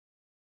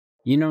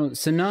You know,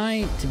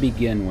 Sinai to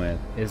begin with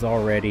is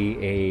already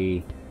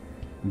a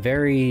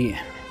very,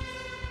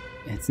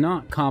 it's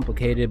not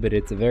complicated, but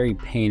it's a very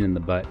pain in the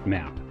butt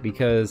map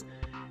because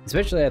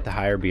especially at the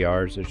higher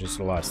BRs, there's just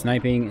a lot of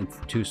sniping. It's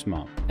too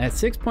small. At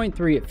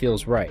 6.3, it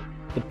feels right.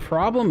 The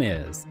problem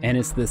is, and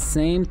it's the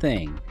same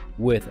thing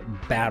with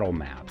battle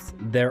maps,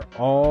 they're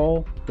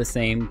all the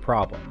same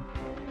problem.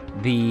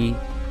 The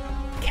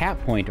cap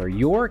point, or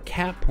your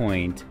cap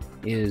point,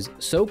 is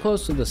so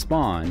close to the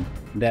spawn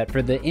that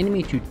for the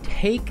enemy to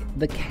take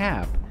the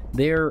cap,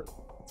 they're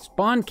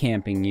spawn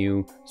camping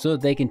you so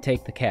that they can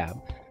take the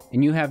cap.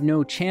 And you have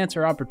no chance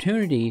or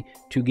opportunity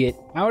to get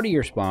out of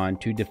your spawn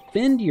to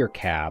defend your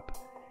cap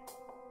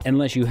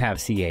unless you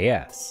have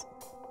CAS.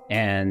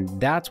 And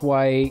that's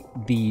why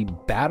the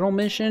battle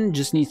mission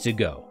just needs to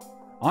go.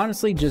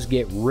 Honestly, just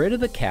get rid of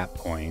the cap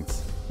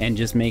points and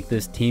just make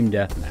this team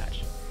deathmatch.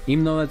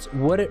 Even though that's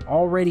what it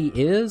already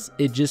is,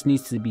 it just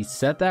needs to be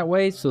set that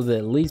way so that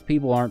at least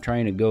people aren't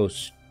trying to go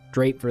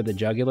straight for the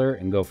jugular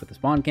and go for the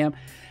spawn camp.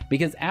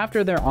 Because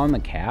after they're on the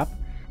cap,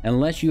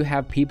 unless you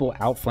have people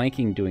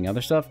outflanking doing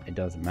other stuff, it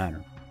doesn't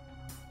matter.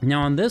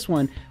 Now on this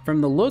one, from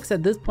the looks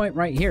at this point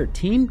right here,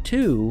 Team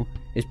 2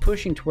 is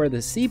pushing to where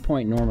the C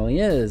point normally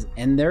is,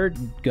 and they're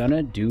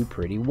gonna do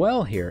pretty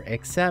well here,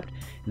 except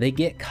they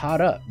get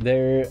caught up.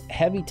 Their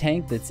heavy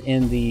tank that's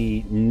in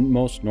the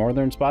most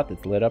northern spot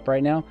that's lit up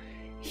right now,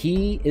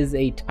 he is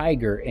a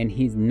tiger and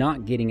he's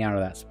not getting out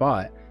of that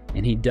spot,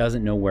 and he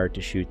doesn't know where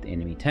to shoot the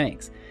enemy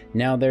tanks.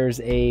 Now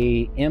there's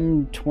a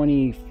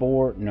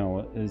M24, no,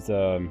 it was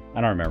I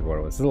don't remember what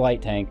it was. It's a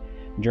light tank,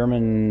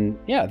 German,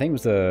 yeah, I think it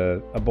was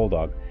a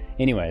Bulldog.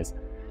 Anyways,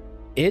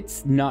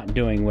 it's not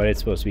doing what it's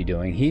supposed to be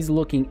doing. He's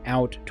looking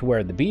out to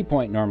where the B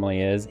point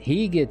normally is.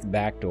 He gets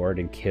backdoored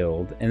and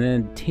killed, and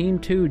then Team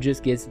 2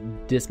 just gets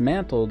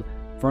dismantled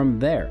from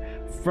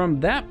there. From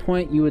that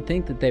point, you would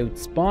think that they would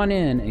spawn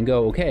in and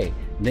go, okay,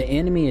 the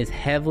enemy is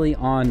heavily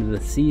on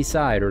the C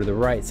side or the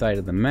right side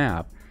of the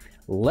map.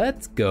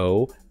 Let's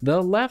go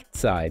the left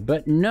side.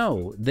 But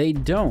no, they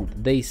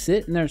don't. They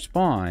sit in their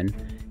spawn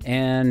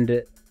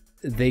and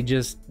they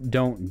just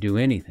don't do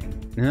anything.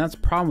 And that's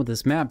the problem with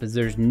this map, is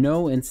there's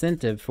no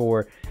incentive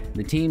for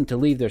the team to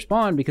leave their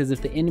spawn, because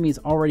if the enemy's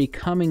already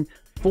coming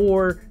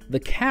for the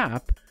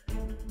cap,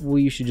 well,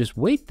 you should just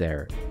wait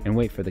there and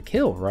wait for the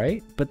kill,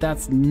 right? But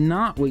that's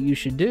not what you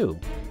should do.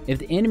 If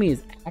the enemy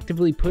is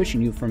actively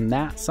pushing you from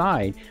that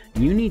side,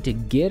 you need to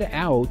get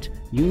out,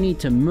 you need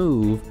to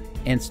move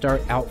and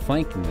start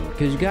outflanking them.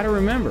 Because you got to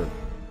remember,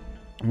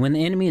 when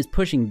the enemy is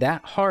pushing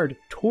that hard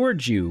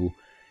towards you,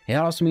 it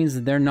also means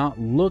that they're not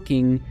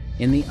looking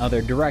in the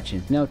other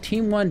direction. Now,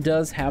 Team 1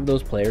 does have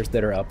those players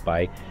that are up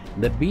by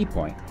the B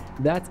point.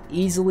 That's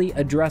easily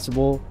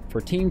addressable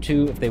for Team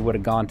 2 if they would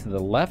have gone to the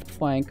left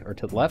flank or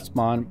to the left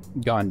spawn,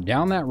 gone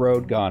down that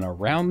road, gone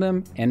around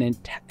them and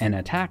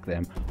attack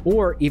them,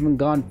 or even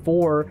gone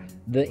for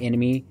the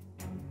enemy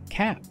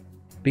cap,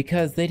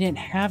 because they didn't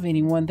have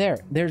anyone there.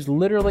 There's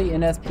literally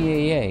an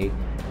SPAA,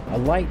 a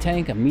light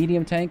tank, a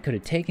medium tank could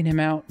have taken him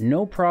out,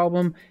 no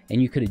problem,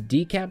 and you could have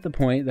decapped the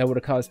point. That would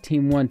have caused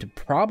Team 1 to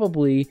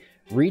probably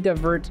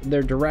redivert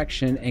their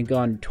direction and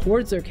gone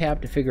towards their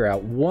cap to figure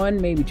out one,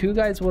 maybe two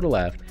guys would have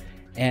left,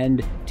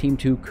 and Team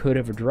 2 could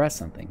have addressed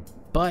something.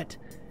 But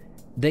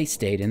they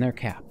stayed in their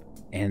cap,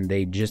 and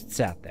they just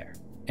sat there,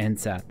 and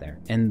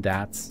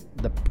that's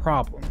the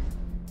problem.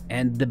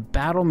 And the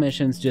battle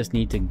missions just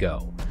need to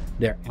go.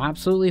 They're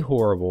absolutely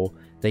horrible.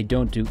 They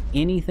don't do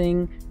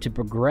anything to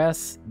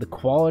progress the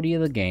quality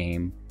of the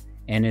game,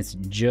 and it's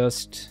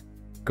just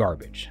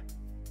garbage.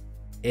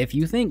 If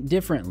you think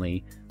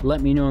differently,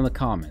 let me know in the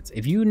comments.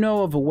 If you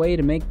know of a way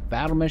to make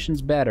battle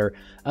missions better,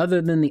 other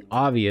than the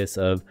obvious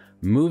of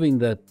moving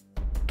the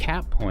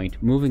cap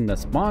point, moving the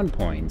spawn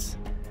points,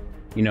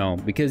 you know,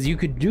 because you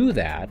could do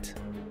that,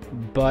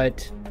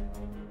 but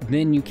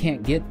then you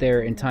can't get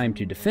there in time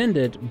to defend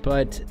it,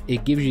 but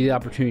it gives you the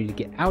opportunity to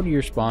get out of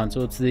your spawn.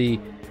 So it's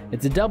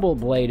a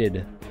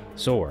double-bladed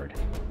sword.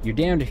 You're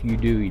damned if you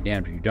do, you're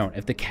damned if you don't.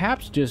 If the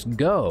caps just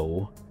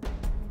go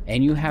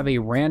and you have a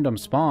random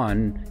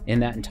spawn in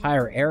that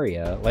entire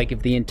area, like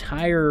if the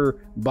entire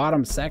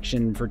bottom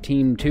section for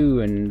Team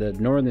 2 and the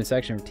northern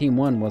section for Team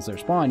 1 was their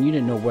spawn, you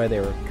didn't know where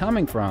they were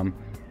coming from,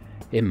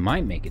 it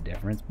might make a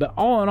difference. But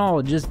all in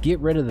all, just get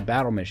rid of the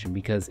battle mission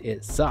because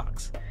it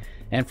sucks.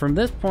 And from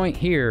this point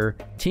here,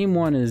 Team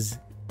 1 is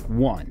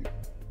won.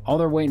 All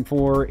they're waiting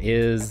for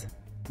is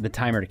the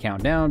timer to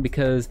count down,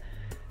 because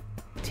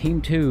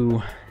Team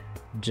 2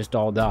 just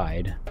all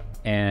died,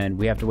 and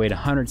we have to wait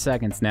 100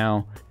 seconds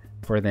now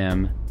for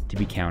them to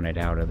be counted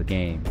out of the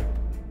game.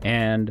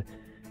 And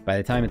by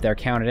the time that they're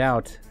counted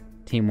out,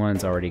 Team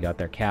 1's already got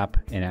their cap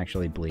and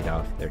actually bleed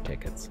off their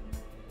tickets.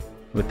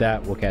 With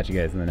that, we'll catch you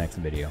guys in the next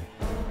video.